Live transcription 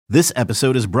This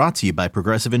episode is brought to you by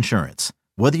Progressive Insurance.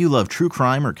 Whether you love true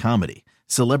crime or comedy,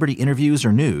 celebrity interviews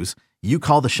or news, you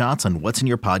call the shots on what's in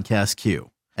your podcast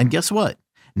queue. And guess what?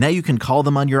 Now you can call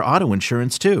them on your auto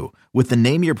insurance too with the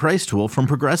Name Your Price tool from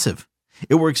Progressive.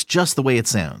 It works just the way it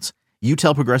sounds. You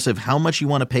tell Progressive how much you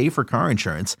want to pay for car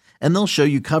insurance, and they'll show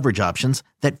you coverage options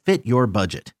that fit your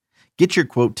budget. Get your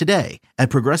quote today at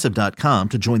Progressive.com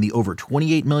to join the over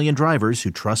 28 million drivers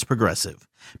who trust Progressive.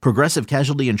 Progressive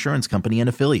Casualty Insurance Company and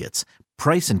Affiliates.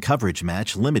 Price and coverage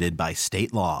match limited by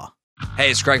state law. Hey,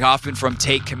 it's Greg Hoffman from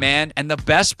Take Command, and the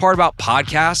best part about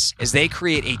podcasts is they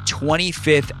create a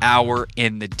 25th hour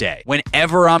in the day.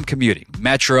 Whenever I'm commuting,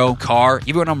 metro, car,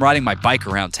 even when I'm riding my bike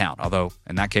around town, although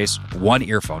in that case, one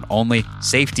earphone only,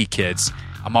 safety kids,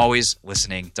 I'm always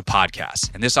listening to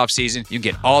podcasts. And this offseason, you can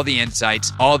get all the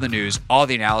insights, all the news, all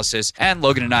the analysis, and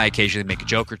Logan and I occasionally make a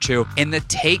joke or two in the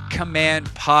Take Command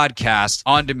podcast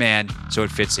on demand so it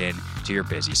fits in to your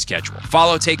busy schedule.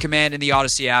 Follow Take Command in the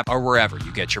Odyssey app or wherever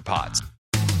you get your pods.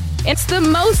 It's the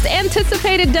most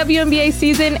anticipated WNBA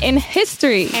season in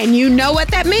history. And you know what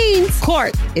that means.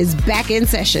 Court is back in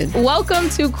session. Welcome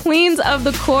to Queens of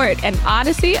the Court, an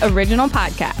Odyssey original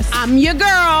podcast. I'm your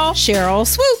girl, Cheryl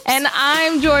Swoops. And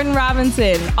I'm Jordan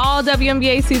Robinson. All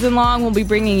WNBA season long, we'll be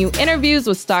bringing you interviews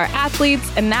with star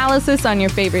athletes, analysis on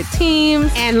your favorite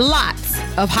teams, and lots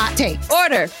of hot takes.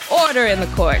 Order in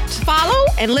the court. Follow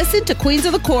and listen to Queens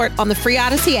of the Court on the free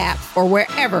Odyssey app or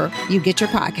wherever you get your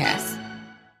podcasts.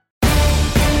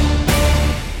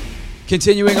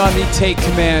 Continuing on the Take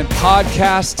Command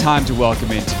podcast, time to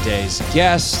welcome in today's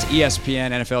guest,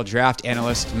 ESPN NFL draft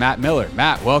analyst Matt Miller.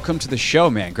 Matt, welcome to the show,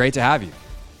 man. Great to have you.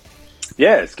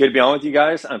 Yeah, it's good to be on with you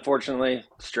guys. Unfortunately,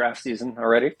 it's draft season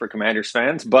already for Commanders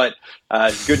fans, but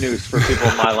it's good news for people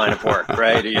in my line of work,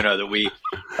 right? You know, that we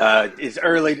it's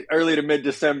early to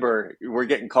mid-December, we're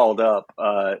getting called up.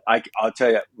 I'll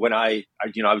tell you, when I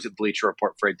was at Bleacher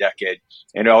Report for a decade,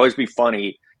 and it'd always be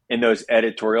funny in those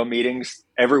editorial meetings.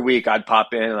 Every week I'd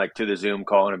pop in like to the Zoom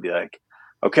call and I'd be like,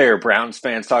 okay, are Browns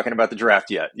fans talking about the draft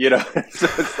yet? You know, so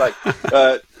it's like,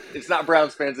 it's not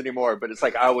Browns fans anymore, but it's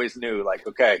like, I always knew like,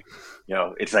 okay, you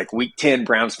know, it's like week 10,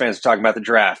 Browns fans are talking about the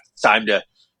draft. It's time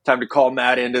to call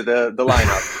Matt into the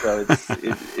lineup. So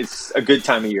it's a good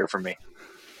time of year for me.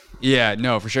 Yeah,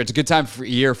 no, for sure. It's a good time for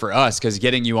year for us because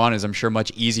getting you on is, I'm sure,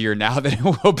 much easier now than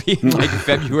it will be in like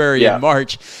February and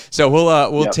March. So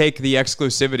we'll take the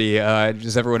exclusivity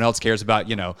as everyone else cares about,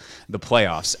 you know, the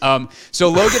playoffs. So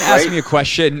Logan asked me a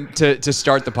question to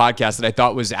start the podcast that I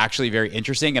thought was actually very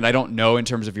interesting, and I don't know in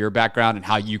terms of your background and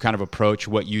how you kind of approach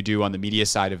what you do on the media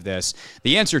side of this,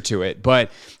 the answer to it. But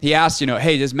he asked, you know,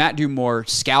 hey, does Matt do more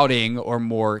scouting or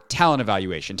more talent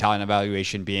evaluation? Talent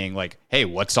evaluation being like, hey,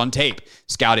 what's on tape?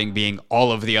 Scouting being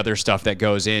all of the other stuff that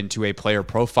goes into a player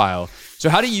profile. So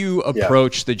how do you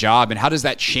approach the job, and how does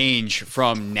that change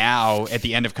from now at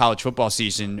the end of college football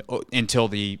season until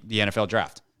the NFL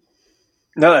draft?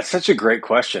 No, that's such a great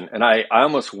question. And I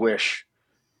almost wish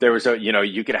there was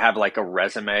you could have like a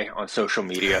resume on social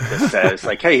media that says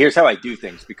like, hey, here's how I do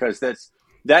things, because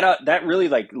that really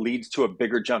like leads to a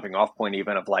bigger jumping off point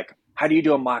even of like, how do you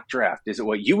do a mock draft? Is it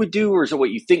what you would do, or is it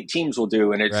what you think teams will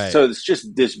do? And so it's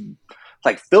just this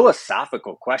like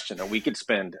philosophical question that we could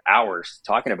spend hours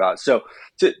talking about. So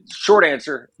short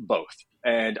answer, both.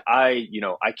 And I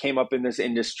came up in this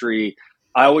industry.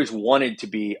 I always wanted to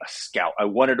be a scout. I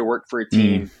wanted to work for a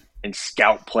team and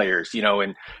scout players, you know,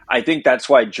 and I think that's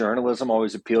why journalism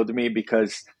always appealed to me,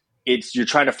 because you're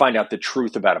trying to find out the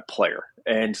truth about a player.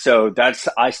 And so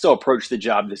I still approach the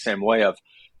job the same way of,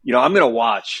 you know, I'm going to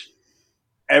watch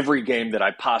every game that I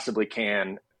possibly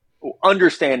can,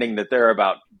 understanding that there are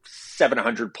about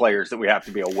 700 players that we have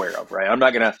to be aware of, right? I'm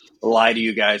not going to lie to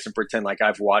you guys and pretend like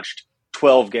I've watched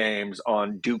 12 games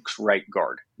on Duke's right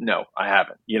guard. No, I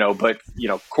haven't, you know, but, you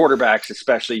know, quarterbacks,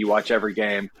 especially, you watch every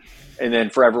game. And then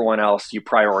for everyone else, you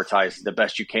prioritize the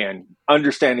best you can,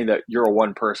 understanding that you're a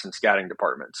one-person scouting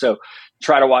department. So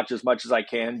try to watch as much as I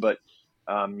can, but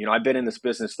you know, I've been in this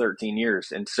business 13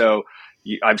 years. And so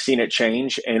I've seen it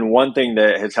change. And one thing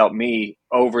that has helped me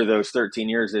over those 13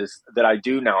 years is that I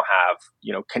do now have,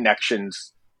 you know,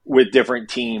 connections with different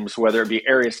teams, whether it be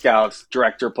area scouts,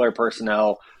 director, player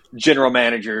personnel, general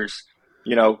managers,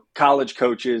 you know, college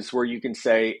coaches, where you can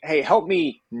say, hey, help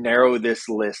me narrow this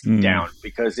list down,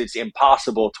 because it's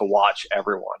impossible to watch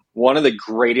everyone. One of the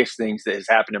greatest things that has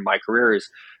happened in my career is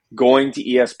going to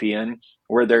ESPN,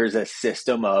 where there's a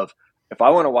system of, if I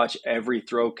want to watch every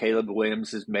throw Caleb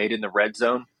Williams has made in the red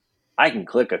zone, I can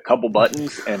click a couple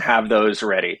buttons and have those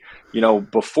ready. You know,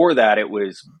 before that, it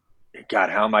was, God,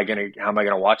 how am I going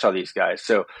to watch all these guys?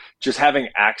 So just having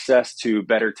access to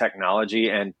better technology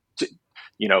and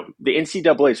the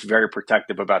NCAA is very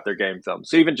protective about their game film.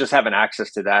 So even just having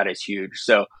access to that is huge.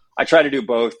 So I try to do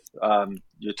both.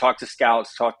 You talk to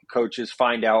scouts, talk to coaches,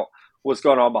 find out what's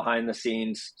going on behind the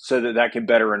scenes so that can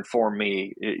better inform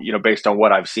me, based on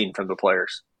what I've seen from the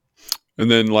players. And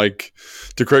then, like,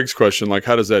 to Craig's question, like,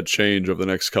 how does that change over the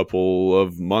next couple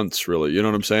of months, really? You know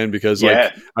what I'm saying? Because,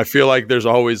 like, I feel like there's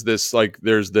always this, like,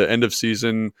 there's the end of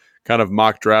season kind of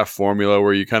mock draft formula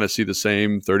where you kind of see the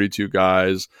same 32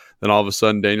 guys. Then all of a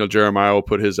sudden, Daniel Jeremiah will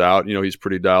put his out. He's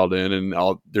pretty dialed in.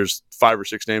 And there's 5 or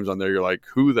 6 names on there. You're like,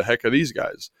 who the heck are these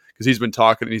guys? Because he's been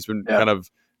talking and he's been kind of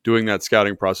doing that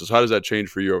scouting process. How does that change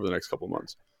for you over the next couple of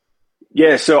months?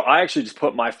 Yeah, so I actually just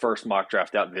put my first mock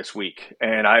draft out this week,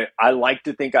 and I like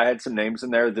to think I had some names in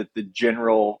there that the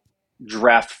general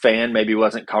draft fan maybe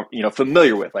wasn't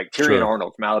familiar with, like Tyrion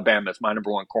Arnold from Alabama is my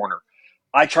number 1 corner.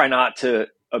 I try not to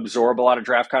absorb a lot of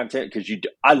draft content because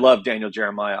I love Daniel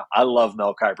Jeremiah, I love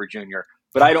Mel Kiper Jr.,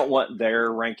 but I don't want their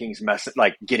rankings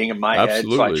getting in my head,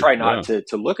 so I try not to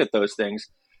look at those things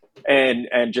and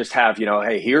just have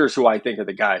hey, here's who I think are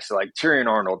the guys. So like Tyrion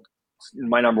Arnold,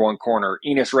 my number 1 corner,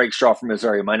 Enos Rakestraw from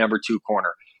Missouri, my number 2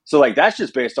 corner. So like, that's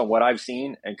just based on what I've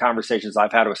seen and conversations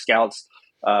I've had with scouts.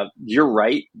 You're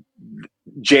right.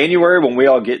 January, when we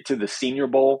all get to the Senior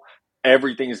Bowl,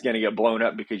 everything is going to get blown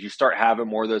up because you start having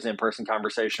more of those in-person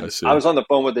conversations. I was on the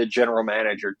phone with the general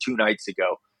manager 2 nights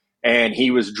ago, and he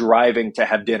was driving to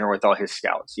have dinner with all his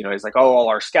scouts. He's like, oh, all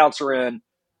our scouts are in.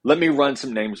 Let me run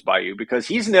some names by you, because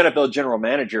he's an NFL general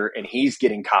manager and he's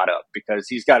getting caught up because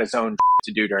he's got his own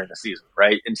to do during the season,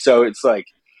 right? And so it's like,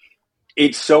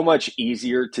 it's so much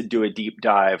easier to do a deep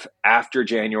dive after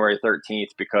January 13th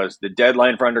because the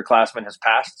deadline for underclassmen has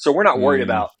passed. So we're not worried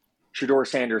about Shedeur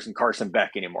Sanders and Carson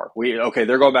Beck anymore.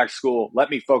 They're going back to school. Let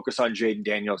me focus on Jaden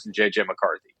Daniels and JJ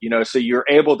McCarthy. So you're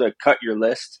able to cut your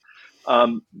list.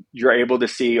 You're able to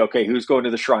see, okay, who's going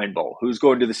to the Shrine Bowl? Who's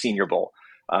going to the Senior Bowl?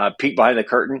 Peek behind the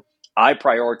curtain. I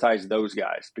prioritize those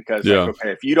guys because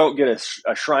if you don't get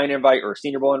a Shrine invite or a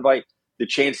Senior Bowl invite, the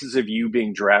chances of you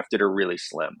being drafted are really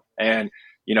slim. And,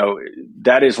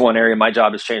 that is one area my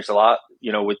job has changed a lot.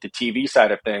 With the TV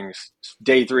side of things,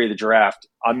 day 3 of the draft,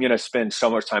 I'm going to spend so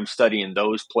much time studying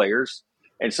those players.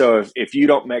 And so if you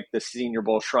don't make the Senior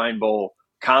Bowl, Shrine Bowl,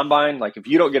 Combine, like if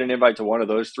you don't get an invite to one of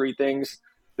those 3 things,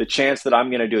 the chance that I'm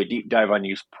going to do a deep dive on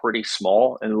you is pretty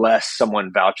small unless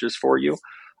someone vouches for you.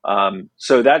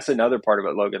 So that's another part of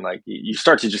it, Logan. Like you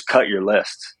start to just cut your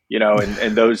list,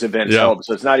 and those events help.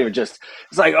 So it's not even just,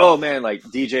 it's like, oh man, like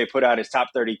DJ put out his top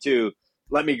 32.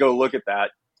 Let me go look at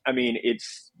that. I mean,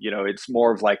 it's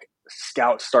more of like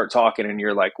scouts start talking and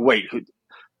you're like, wait,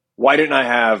 why didn't I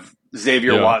have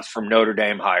Xavier Watts from Notre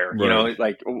Dame higher?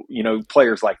 Right.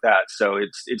 Players like that. So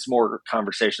it's more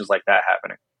conversations like that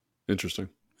happening. Interesting.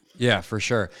 Yeah, for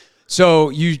sure. So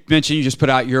you mentioned you just put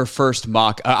out your first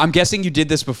mock. I'm guessing you did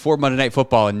this before Monday Night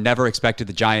Football and never expected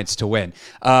the Giants to win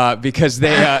because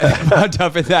they wound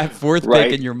up in that 4th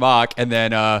pick in your mock. And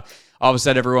then all of a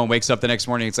sudden everyone wakes up the next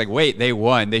morning. It's like, wait, they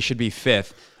won. They should be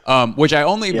 5th. Which I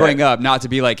only bring up not to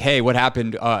be like, hey, what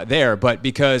happened there? But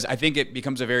because I think it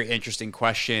becomes a very interesting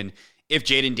question if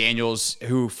Jaden Daniels,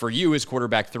 who for you is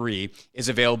quarterback 3, is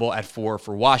available at 4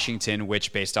 for Washington,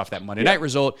 which based off that Monday night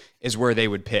result is where they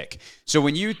would pick. So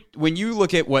when you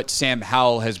look at what Sam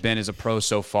Howell has been as a pro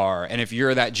so far, and if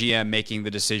you're that GM making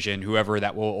the decision, whoever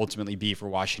that will ultimately be for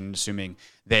Washington, assuming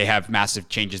they have massive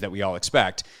changes that we all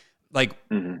expect, like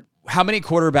how many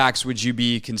quarterbacks would you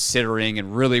be considering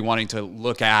and really wanting to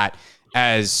look at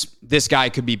as this guy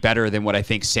could be better than what I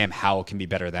think Sam Howell can be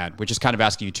better than, which is kind of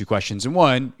asking you 2 questions in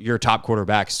one, your top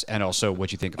quarterbacks and also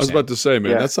what you think of Sam. I was about to say,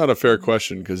 man, that's not a fair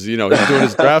question because, he's doing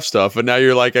his draft stuff and now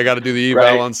you're like, I got to do the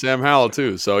eval on Sam Howell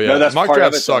too. So yeah, mock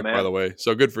drafts suck, by the way.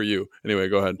 So good for you. Anyway,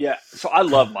 go ahead. Yeah. So I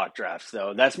love mock drafts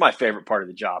though. That's my favorite part of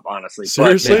the job, honestly.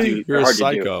 Seriously? You're a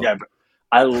psycho. Yeah,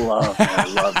 I love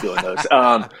doing those.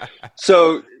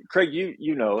 So Craig,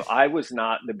 I was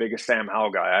not the biggest Sam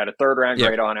Howell guy. I had a 3rd round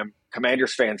grade on him.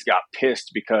 Commanders fans got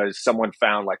pissed because someone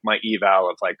found like my eval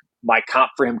of like my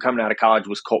comp for him coming out of college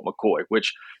was Colt McCoy,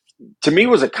 which to me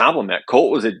was a compliment.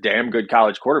 Colt was a damn good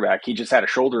college quarterback. He just had a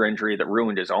shoulder injury that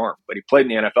ruined his arm, but he played in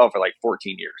the NFL for like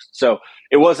 14 years. So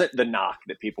it wasn't the knock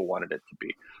that people wanted it to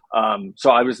be. So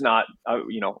I was not,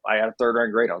 I had a 3rd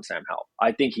round grade on Sam Howell.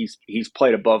 I think he's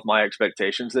played above my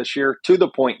expectations this year to the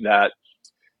point that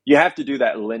you have to do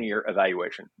that linear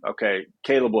evaluation. Okay,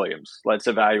 Caleb Williams, let's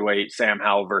evaluate Sam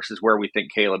Howell versus where we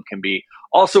think Caleb can be.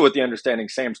 Also with the understanding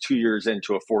Sam's 2 years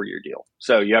into a 4-year deal.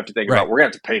 So you have to think about, we're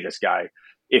going to have to pay this guy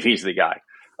if he's the guy.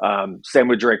 Same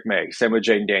with Drake May, same with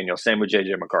Jaden Daniels, same with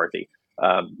JJ McCarthy.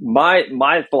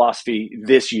 My philosophy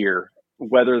this year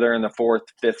whether they're in the 4th,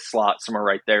 5th slot, somewhere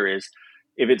right there, is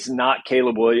if it's not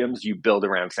Caleb Williams, you build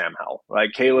around Sam Howell.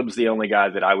 Like, Caleb's the only guy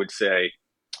that I would say,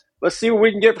 let's see what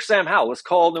we can get for Sam Howell. Let's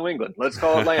call New England. Let's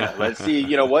call Atlanta. Let's see,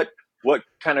 what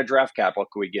kind of draft capital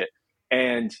can we get?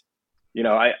 And,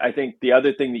 I think the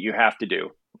other thing that you have to do,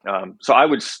 so I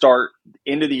would start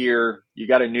end of the year. You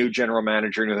got a new general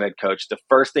manager, new head coach. The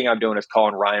first thing I'm doing is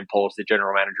calling Ryan Poles, the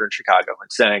general manager in Chicago,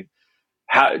 and saying,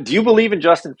 do you believe in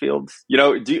Justin Fields?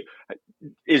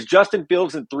 Is Justin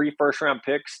Fields in 3 first-round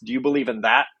picks? Do you believe in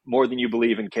that more than you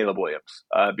believe in Caleb Williams?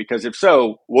 Because if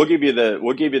so, we'll give you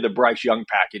the Bryce Young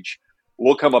package.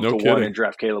 We'll come up to kidding. 1 and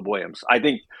draft Caleb Williams. I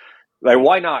think,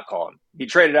 why not call him? He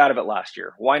traded out of it last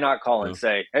year. Why not call and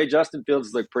say, hey, Justin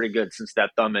Fields looked pretty good since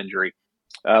that thumb injury.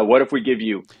 What if we give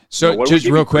you? So just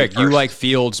real quick, you like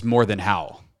Fields more than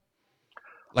Howell,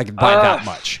 like by that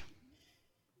much?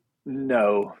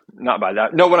 No, not by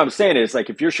that. No, what I'm saying is, like,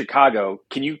 if you're Chicago,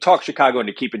 can you talk Chicago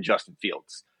into keeping Justin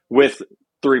Fields with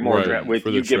 3 more with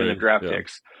you giving the draft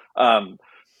picks?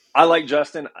 I like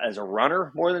Justin as a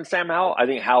runner more than Sam Howell. I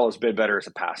think Howell has been better as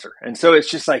a passer. And so it's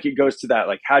just like, it goes to that,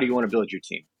 like, how do you want to build your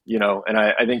team? And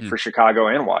I think for Chicago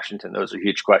and Washington, those are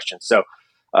huge questions. So,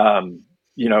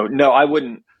 no, I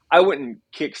wouldn't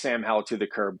kick Sam Howell to the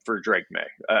curb for Drake May.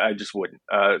 I just wouldn't.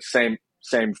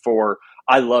 Same for,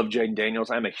 I love Jaden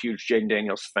Daniels. I'm a huge Jaden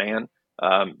Daniels fan.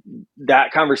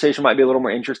 That conversation might be a little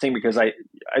more interesting because I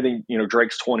think,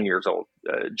 Drake's 20 years old.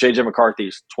 JJ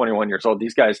McCarthy's 21 years old.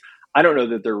 These guys, I don't know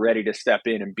that they're ready to step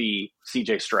in and be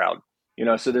CJ Stroud,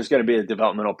 so there's going to be a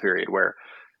developmental period where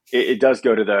it does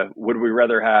go to would we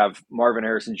rather have Marvin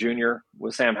Harrison Jr.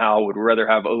 with Sam Howell? Would we rather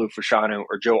have Olu Fashanu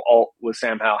or Joe Alt with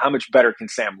Sam Howell? How much better can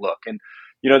Sam look? And,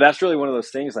 that's really one of those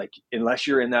things, like, unless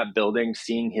you're in that building,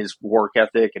 seeing his work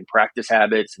ethic and practice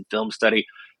habits and film study,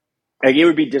 like, it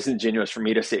would be disingenuous for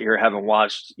me to sit here having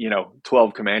watched,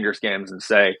 12 Commanders games and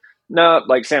say, no,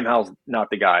 like, Sam Howell's not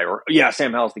the guy, or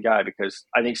Sam Howell's the guy, because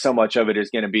I think so much of it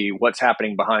is going to be what's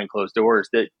happening behind closed doors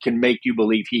that can make you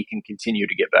believe he can continue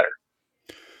to get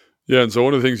better. Yeah, and so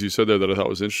one of the things you said there that I thought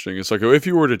was interesting, it's like, if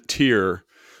you were to tier,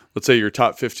 let's say your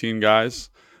top 15 guys,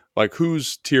 like,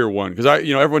 who's tier 1? Because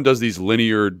everyone does these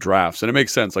linear drafts, and it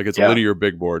makes sense. Like, it's a linear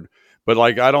big board. But,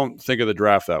 like, I don't think of the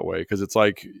draft that way, because it's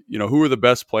like, who are the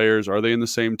best players? Are they in the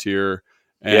same tier?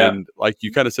 And like,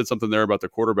 you kind of said something there about the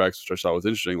quarterbacks, which I thought was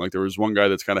interesting. Like, there was one guy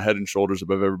that's kind of head and shoulders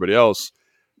above everybody else.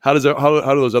 How do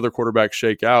those other quarterbacks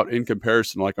shake out in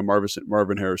comparison to, like, a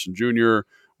Marvin Harrison Jr.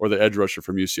 or the edge rusher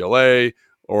from UCLA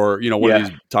or, one of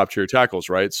these top tier tackles,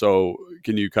 right? So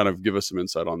can you kind of give us some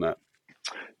insight on that?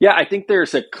 Yeah, I think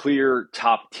there's a clear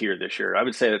top tier this year. I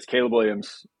would say that's Caleb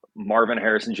Williams, Marvin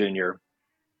Harrison Jr.,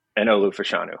 and Olu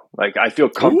Fashanu. Like, I feel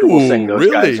comfortable saying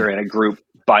those guys are in a group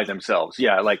by themselves.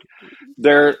 Yeah, like,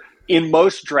 they're in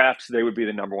most drafts, they would be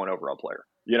the number 1 overall player.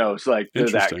 It's like, they're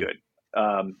that good.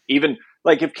 Even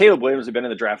like, if Caleb Williams had been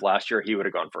in the draft last year, he would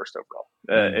have gone first overall.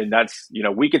 And that's,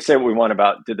 we could say what we want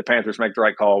about, did the Panthers make the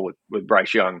right call with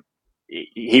Bryce Young?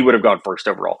 He would have gone first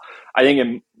overall. I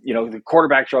think, the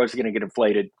quarterbacks are always going to get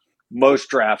inflated. Most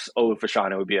drafts, Olu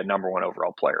Fashanu would be a number 1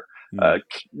 overall player.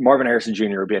 Marvin Harrison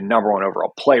Jr. would be a number 1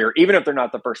 overall player, even if they're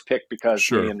not the first pick, because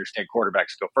they understand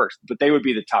quarterbacks go first. But they would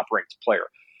be the top ranked player.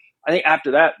 I think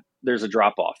after that, there's a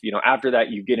drop off. After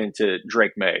that, you get into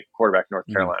Drake May, quarterback North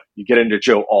Carolina. You get into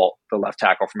Joe Alt, the left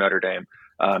tackle from Notre Dame.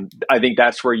 I think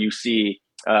that's where you see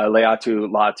Leatu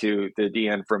Latu, the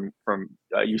DN from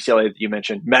UCLA that you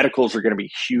mentioned. Medicals are going to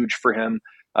be huge for him,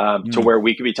 to where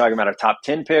we could be talking about a top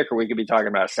 10 pick, or we could be talking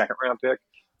about a 2nd round pick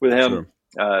with him.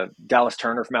 Dallas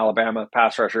Turner from Alabama,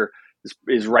 pass rusher,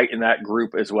 is right in that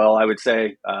group as well, I would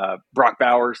say. Brock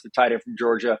Bowers, the tight end from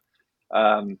Georgia.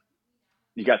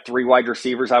 You got 3 wide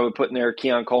receivers I would put in there: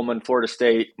 Keon Coleman, Florida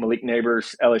State; Malik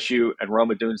Neighbors, LSU; and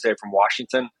Roma Dunze from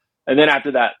Washington. And then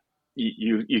after that,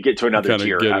 you get to another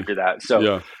tier after that.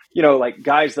 So, like,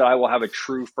 guys that I will have a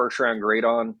true first-round grade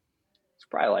on, it's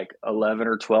probably like 11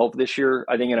 or 12 this year.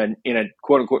 I think in a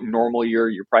quote-unquote normal year,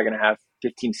 you're probably going to have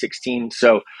 15, 16.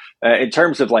 So in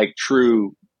terms of, like,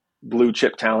 true blue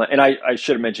chip talent, and I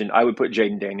should have mentioned, I would put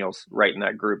Jaden Daniels right in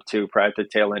that group too, probably at the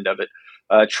tail end of it.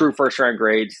 True first-round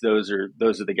grades, those are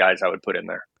the guys I would put in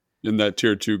there. In that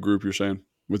tier 2 group, you're saying,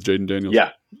 with Jaden Daniels?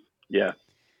 Yeah.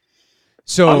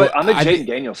 So I'm a Jaden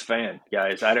Daniels fan,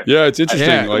 guys. It's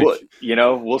interesting.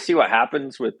 We'll see what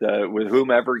happens with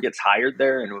whomever gets hired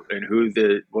there and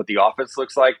what the offense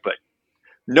looks like. But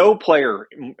no player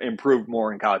improved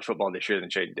more in college football this year than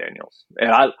Jaden Daniels,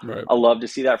 and I love to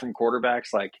see that from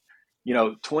quarterbacks. Like,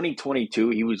 2022,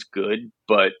 he was good,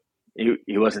 but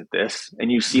he wasn't this.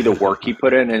 And you see the work he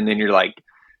put in, and then you're like,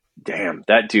 damn,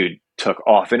 that dude took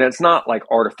off. And it's not like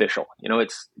artificial.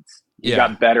 It's You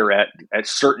got better at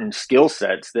certain skill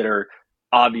sets that are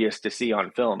obvious to see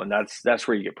on film. And that's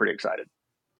where you get pretty excited.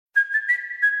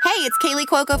 Hey, it's Kaylee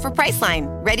Cuoco for Priceline.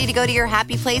 Ready to go to your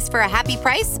happy place for a happy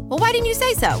price? Well, why didn't you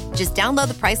say so? Just download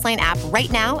the Priceline app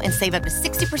right now and save up to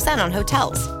 60% on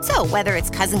hotels. So whether it's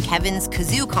Cousin Kevin's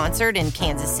Kazoo Concert in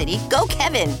Kansas City, go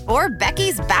Kevin, or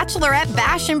Becky's Bachelorette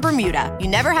Bash in Bermuda, you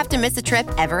never have to miss a trip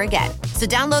ever again. So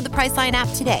download the Priceline app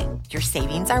today. Your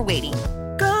savings are waiting.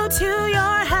 Go to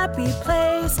your happy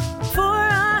place for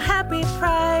a happy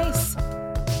price.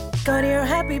 Go to your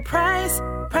happy price,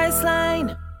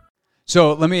 Priceline.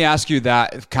 So let me ask you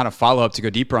that kind of follow-up to go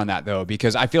deeper on that, though,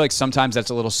 because I feel like sometimes that's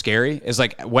a little scary. Is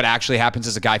like what actually happens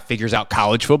is a guy figures out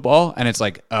college football, and it's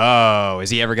like, oh, is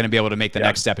he ever going to be able to make the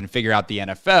next step and figure out the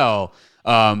NFL?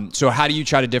 So how do you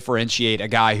try to differentiate a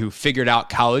guy who figured out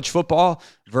college football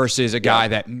versus a guy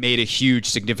that made a huge,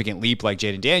 significant leap like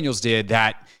Jaden Daniels did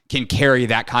that can carry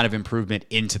that kind of improvement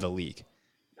into the league?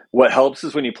 What helps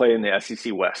is when you play in the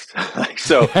SEC West.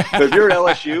 So if you're at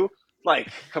LSU, like,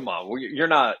 come on, you're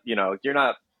not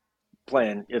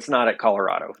playing. It's not at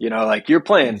Colorado, like you're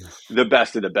playing the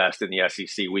best of the best in the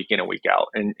SEC week in and week out.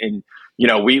 And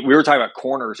we were talking about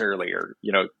corners earlier,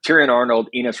 Tyrion Arnold,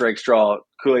 Enos Rakestraw,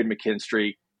 Kool-Aid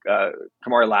McKinstry,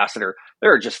 Kamari Lassiter.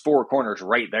 There are just 4 corners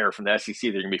right there from the SEC.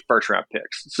 They're going to be first round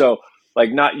picks. So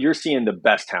you're seeing the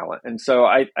best talent. And so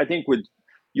I think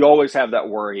you always have that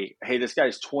worry. Hey, this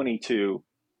guy's 22.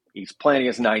 He's playing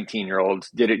against 19-year-olds.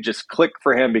 Did it just click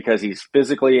for him because he's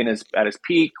physically at his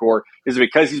peak, or is it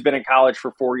because he's been in college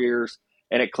for 4 years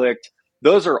and it clicked?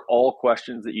 Those are all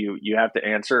questions that you have to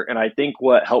answer. And I think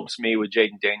what helps me with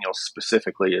Jaden Daniels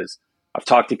specifically is I've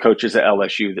talked to coaches at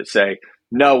LSU that say,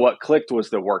 no, what clicked was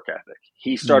the work ethic.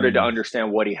 He started to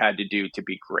understand what he had to do to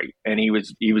be great. And he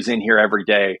was in here every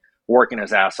day working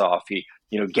his ass off. He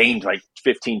gained like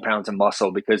 15 pounds of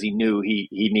muscle because he knew he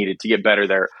needed to get better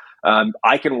there.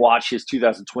 I can watch his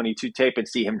 2022 tape and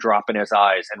see him dropping his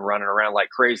eyes and running around like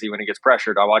crazy when he gets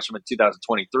pressured. I watched him in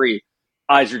 2023.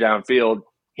 Eyes are downfield.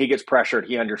 He gets pressured.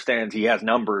 He understands he has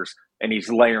numbers, and he's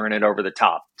layering it over the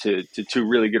top to 2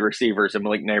 really good receivers in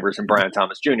Malik Neighbors and Brian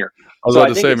Thomas Jr. I was about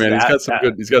to say, man,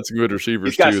 he's got some good receivers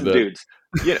he's got too. Some dudes.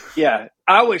 Yeah.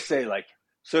 I always say, like,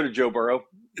 so did Joe Burrow.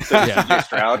 So did CJ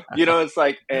Stroud. It's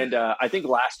like, and I think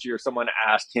last year someone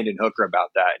asked Hendon Hooker about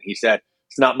that, and he said,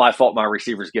 it's not my fault my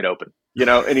receivers get open,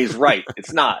 and he's right.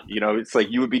 It's not, it's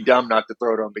like you would be dumb not to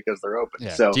throw to them because they're open.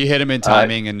 Yeah. So do you hit him in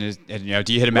timing and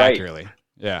do you hit him accurately?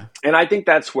 Yeah. And I think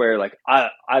that's where, like,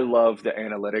 I love the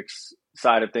analytics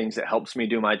side of things. That helps me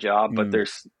do my job, but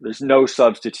there's no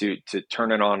substitute to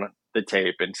turning on the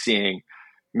tape and seeing,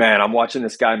 man, I'm watching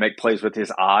this guy make plays with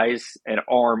his eyes and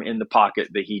arm in the pocket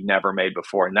that he never made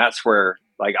before. And that's where,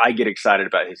 like, I get excited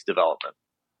about his development.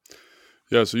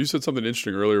 Yeah, so you said something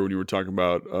interesting earlier when you were talking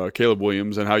about Caleb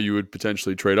Williams and how you would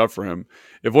potentially trade up for him.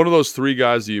 If one of those 3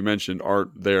 guys that you mentioned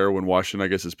aren't there when Washington, I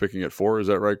guess, is picking at 4, is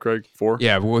that right, Craig? 4?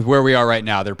 Yeah, with where we are right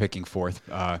now, they're picking 4th.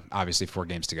 Obviously, 4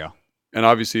 games to go. And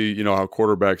obviously, how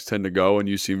quarterbacks tend to go, and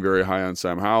you seem very high on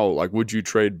Sam Howell. Like, would you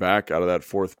trade back out of that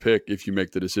 4th pick if you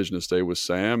make the decision to stay with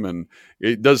Sam? And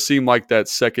it does seem like that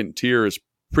second tier is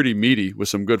pretty meaty with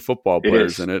some good football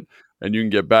players in it, and you can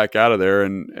get back out of there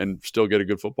and still get a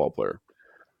good football player.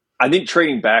 I think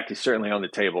trading back is certainly on the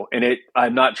table, and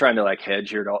I'm not trying to like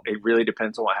hedge here at all. It really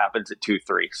depends on what happens at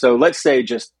 2-3. So let's say,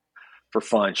 just for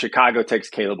fun, Chicago takes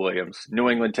Caleb Williams, New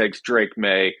England takes Drake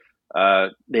May,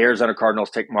 the Arizona Cardinals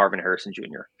take Marvin Harrison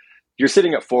Jr. You're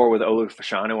sitting at 4 with Olu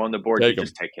Fashanu on the board.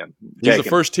 Just take him. He's the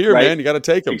first tier, right? Man. You got to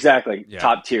take him. Exactly,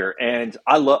 top tier. And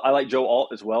I like Joe Alt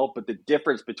as well, but the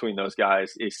difference between those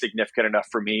guys is significant enough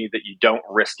for me that you don't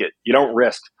risk it. You don't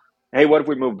risk, hey, what if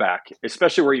we move back?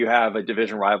 Especially where you have a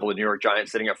division rival, the New York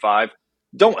Giants, sitting at 5.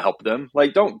 Don't help them.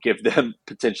 Like, don't give them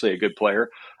potentially a good player.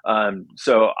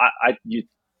 So you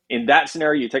in that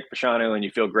scenario, you take Fashanu and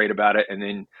you feel great about it. And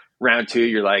then round 2,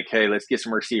 you're like, hey, let's get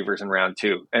some receivers in round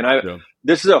 2. And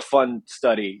this is a fun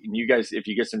study. And you guys, if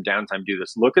you get some downtime, do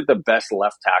this. Look at the best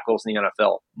left tackles in the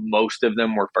NFL. Most of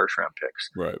them were first-round picks.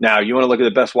 Right. Now, you want to look at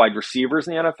the best wide receivers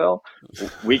in the NFL?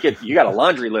 You got a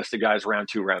laundry list of guys round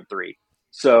 2, round 3.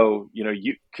 So,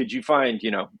 could you find,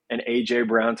 an A.J.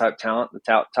 Brown type talent,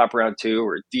 the top round 2,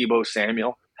 or Deebo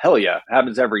Samuel? Hell yeah, it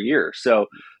happens every year. So,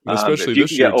 especially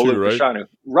this year too, right? Fashanu,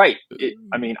 right.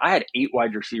 I had 8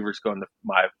 wide receivers going to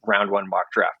my round 1 mock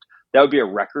draft. That would be a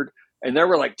record. And there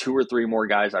were like 2 or 3 more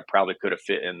guys I probably could have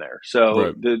fit in there.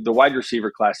 So the wide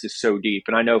receiver class is so deep.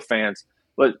 And I know fans,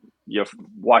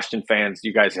 Washington fans,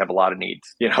 you guys have a lot of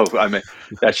needs.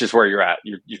 That's just where you're at.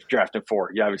 You're drafting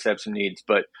 4. You obviously have some needs,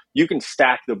 but you can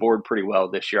stack the board pretty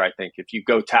well this year, I think. If you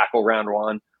go tackle round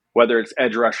 1, whether it's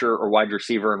edge rusher or wide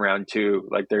receiver in round 2,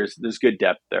 like there's good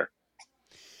depth there.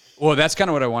 Well, that's kind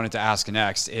of what I wanted to ask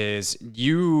next is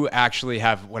you actually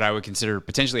have what I would consider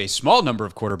potentially a small number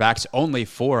of quarterbacks, only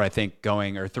 4, I think,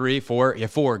 going, or 3, 4, yeah,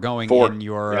 4 going in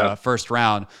your first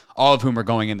round, all of whom are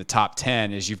going in the top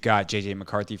 10, as you've got J.J.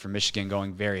 McCarthy from Michigan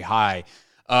going very high.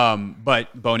 But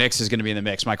Bo Nix is going to be in the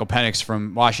mix. Michael Penix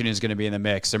from Washington is going to be in the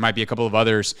mix. There might be a couple of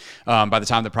others by the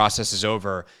time the process is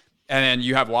over. And then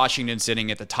you have Washington sitting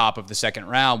at the top of the second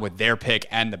round with their pick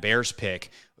and the Bears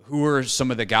pick. Who are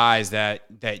some of the guys that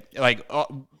like,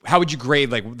 how would you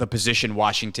grade like the position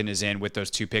Washington is in with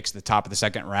those 2 picks at the top of the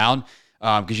second round?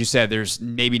 Because you said there's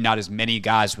maybe not as many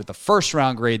guys with the first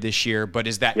round grade this year, but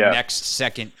is that next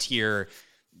second tier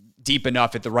deep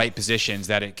enough at the right positions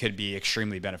that it could be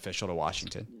extremely beneficial to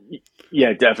Washington?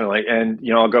 Yeah, definitely. And,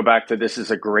 I'll go back to this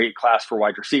is a great class for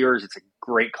wide receivers. It's a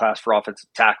great class for offensive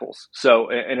tackles. So,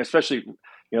 and especially,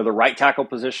 the right tackle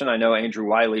position, I know Andrew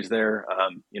Wiley's there.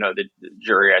 The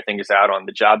jury, I think, is out on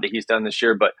the job that he's done this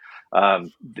year, but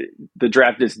the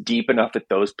draft is deep enough at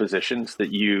those positions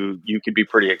that you could be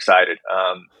pretty excited.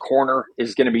 Corner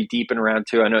is going to be deep in round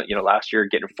 2. I know, last year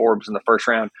getting Forbes in the first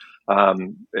round,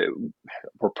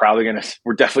 we're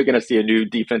definitely going to see a new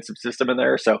defensive system in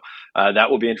there. So that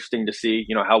will be interesting to see,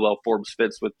 how well Forbes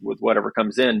fits with whatever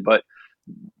comes in. But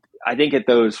I think at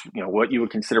those, what you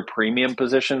would consider premium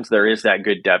positions, there is that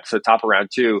good depth. So top of round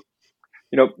 2,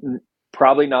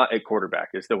 probably not at quarterback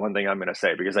is the one thing I'm going to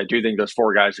say, because I do think those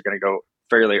 4 guys are going to go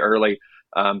fairly early.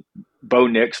 Bo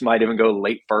Nix might even go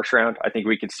late first round. I think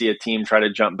we could see a team try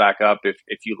to jump back up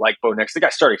if you like Bo Nix. The guy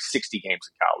started 60 games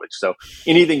in college. So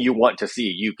anything you want to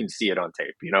see, you can see it on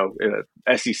tape.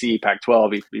 SEC,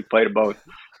 Pac-12, he played at both.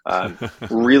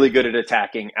 Really good at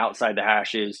attacking outside the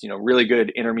hashes, really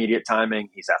good intermediate timing.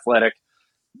 He's athletic.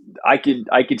 I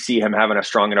could see him having a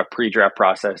strong enough pre-draft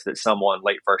process that someone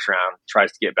late first round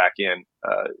tries to get back in,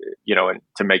 and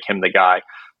to make him the guy.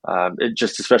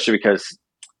 Especially because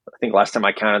I think last time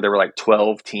I counted, there were like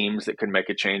 12 teams that could make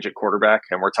a change at quarterback,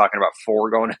 and we're talking about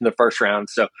 4 going in the first round.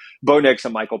 So Bo Nix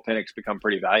and Michael Penix become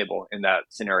pretty valuable in that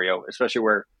scenario, especially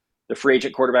where the free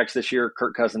agent quarterbacks this year,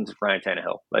 Kirk Cousins, Ryan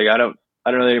Tannehill. Like I don't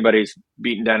know that anybody's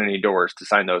beating down any doors to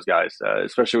sign those guys,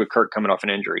 especially with Kirk coming off an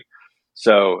injury.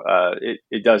 So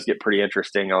it does get pretty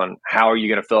interesting on how are you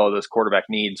going to fill those quarterback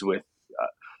needs with,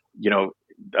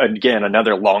 again,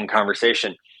 another long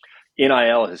conversation.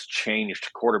 NIL has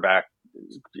changed quarterback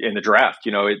in the draft.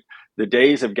 The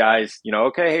days of guys,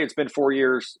 okay, hey, it's been 4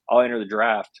 years, I'll enter the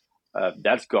draft.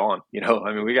 That's gone.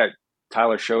 We got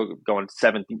Tyler Show going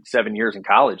 7 years in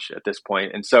college at this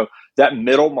point. And so that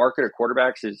middle market of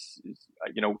quarterbacks is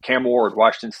Cam Ward,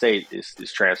 Washington State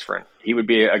is transferring. He would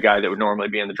be a guy that would normally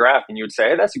be in the draft, and you would say,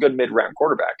 hey, that's a good mid-round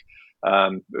quarterback.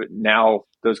 Now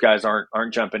those guys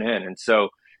aren't jumping in. And so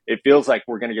it feels like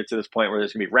we're going to get to this point where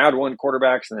there's going to be round 1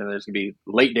 quarterbacks, and then there's going to be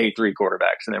late day 3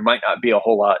 quarterbacks, and there might not be a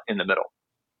whole lot in the middle.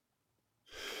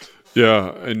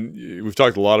 Yeah, and we've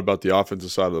talked a lot about the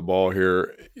offensive side of the ball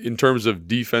here. In terms of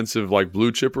defensive, like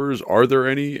blue chippers, are there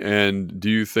any? And do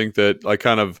you think that, like,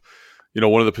 kind of,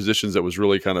 one of the positions that was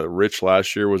really kind of rich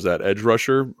last year was that edge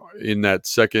rusher in that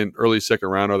early second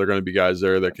round? Are there going to be guys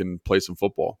there that can play some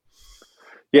football?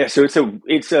 Yeah, so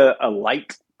it's a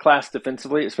light class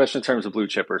defensively, especially in terms of blue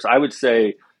chippers. I would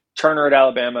say Turner at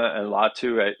Alabama and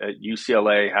Latu at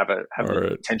UCLA have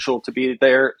the potential to be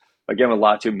there. Again, with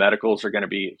Latu, medicals are going to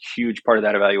be a huge part of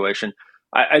that evaluation.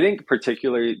 I think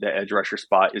particularly the edge rusher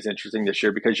spot is interesting this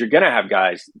year because you're going to have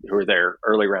guys who are there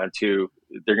early round 2.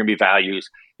 They're going to be values.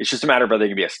 It's just a matter of whether they're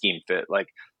going to be a scheme fit. Like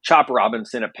Chop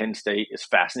Robinson at Penn State is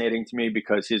fascinating to me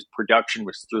because his production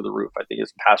was through the roof. I think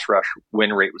his pass rush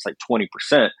win rate was like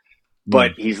 20%.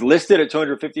 But he's listed at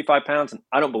 255 pounds, and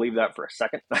I don't believe that for a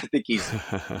second. I think he's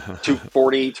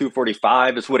 240,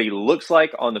 245 is what he looks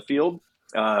like on the field.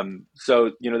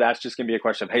 So, that's just going to be a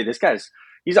question of, hey, this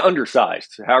he's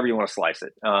undersized, however you want to slice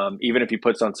it, even if he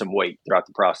puts on some weight throughout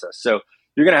the process. So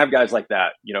you're going to have guys like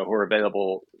that, who are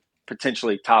available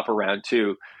potentially top of round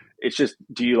 2. It's just,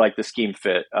 do you like the scheme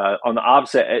fit? On the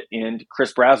opposite end,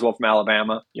 Chris Braswell from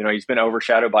Alabama, he's been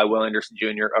overshadowed by Will Anderson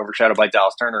Jr., overshadowed by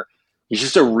Dallas Turner. He's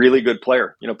just a really good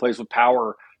player, plays with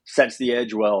power, sets the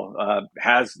edge well,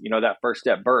 has, that first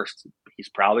step burst. He's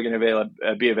probably going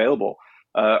to be available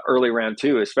early round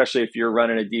 2, especially if you're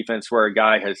running a defense where a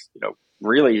guy has,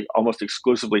 really almost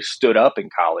exclusively stood up in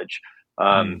college.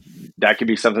 That could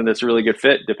be something that's a really good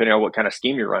fit depending on what kind of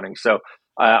scheme you're running. So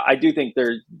I do think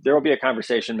there will be a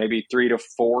conversation, maybe 3 to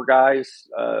 4 guys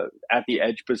at the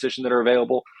edge position that are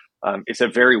available. It's a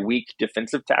very weak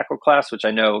defensive tackle class, which I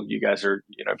know you guys are,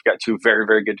 you've got 2 very,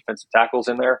 very good defensive tackles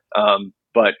in there.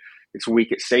 But it's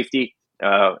weak at safety.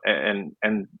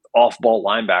 and off-ball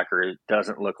linebacker, it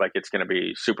doesn't look like it's going to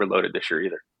be super loaded this year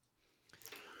either.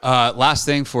 Last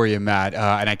thing for you, Matt,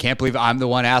 and I can't believe I'm the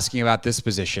one asking about this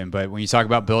position, but when you talk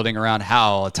about building around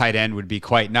Howell, a tight end would be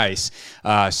quite nice.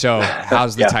 So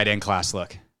how's the tight end class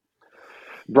look?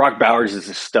 Brock Bowers is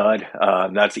a stud.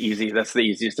 That's easy. That's the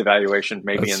easiest evaluation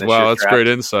maybe in this Wow, year's that's draft. Great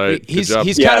insight. He's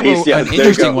Good job. kind of an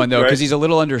interesting one though, because right? he's a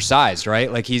little undersized,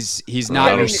 right? Like he's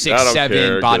not your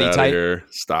 6'7" body type.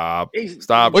 Stop.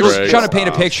 We're just trying to paint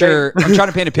a picture. I'm trying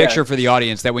to paint a picture for the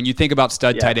audience that when you think about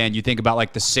stud tight end, you think about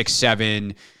like the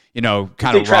 6'7",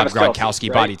 kind of Rob Gronkowski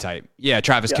right? Body type. Yeah,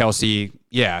 Travis Kelce.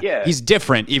 Yeah, he's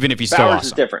different, even if he's still awesome. Bowers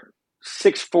is different.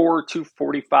 6'4",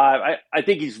 245. I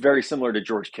think he's very similar to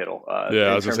George Kittle.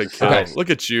 I was going to say Kittle. Look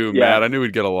at you, Matt. I knew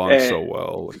we'd get along so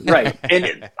well. Right.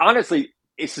 And honestly,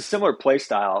 it's a similar play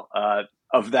style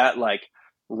of that, like,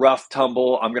 rough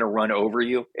tumble, I'm going to run over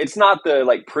you. It's not the,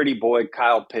 like, pretty boy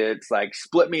Kyle Pitts, like,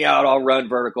 split me out, I'll run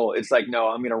vertical. It's like, no,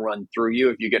 I'm going to run through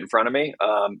you if you get in front of me.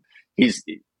 He's,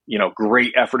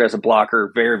 great effort as a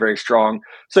blocker, very, very strong.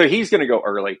 So he's going to go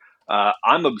early.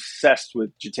 I'm obsessed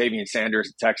with Jatavian Sanders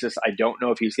in Texas. I don't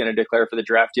know if he's going to declare for the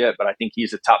draft yet, but I think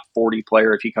he's a top 40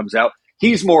 player if he comes out.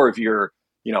 He's more of your,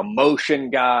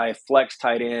 motion guy, flex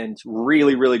tight end,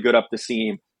 really, really good up the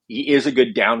seam. He is a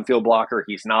good downfield blocker.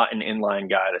 He's not an inline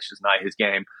guy. That's just not his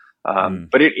game.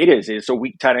 But it's a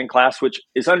weak tight end class, which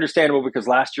is understandable because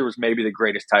last year was maybe the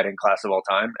greatest tight end class of all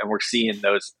time. And we're seeing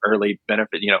those early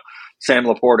benefits, Sam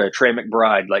Laporta, Trey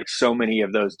McBride, like so many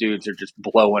of those dudes are just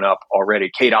blowing up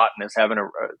already. Kate Otten is having a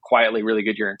quietly really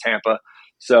good year in Tampa.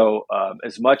 So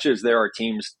as much as there are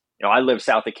teams, I live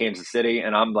south of Kansas City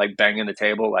and I'm like banging the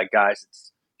table, like guys,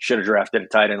 should have drafted a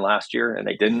tight end last year and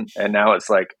they didn't. And now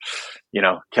it's like,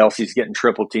 Kelsey's getting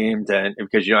triple teamed and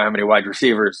because you don't have any wide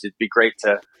receivers, it'd be great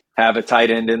to have a tight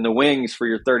end in the wings for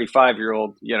your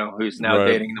 35-year-old, who's now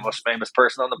dating the most famous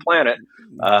person on the planet.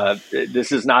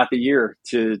 This is not the year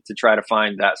to try to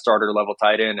find that starter level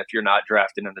tight end if you're not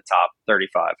drafted in the top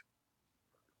 35.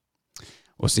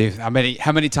 We'll see how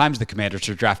many times the Commanders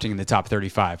are drafting in the top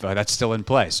 35. That's still in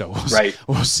play, so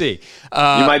we'll see. You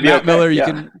might be Matt okay.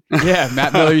 Miller,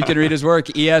 Matt Miller, you can read his work,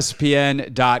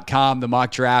 ESPN.com, the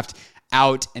mock draft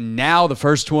out and now, the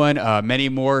first one, many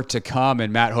more to come.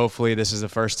 And Matt, hopefully this is the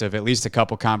first of at least a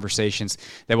couple conversations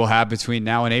that we'll have between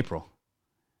now and April.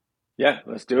 Yeah,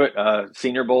 let's do it.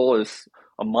 Senior Bowl is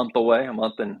a month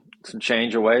and some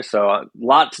change away. So a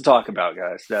lot to talk about,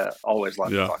 guys. Always a lot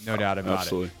to talk about. No doubt about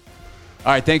it. All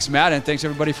right. Thanks, Matt. And thanks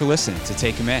everybody for listening to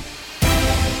Take Him In.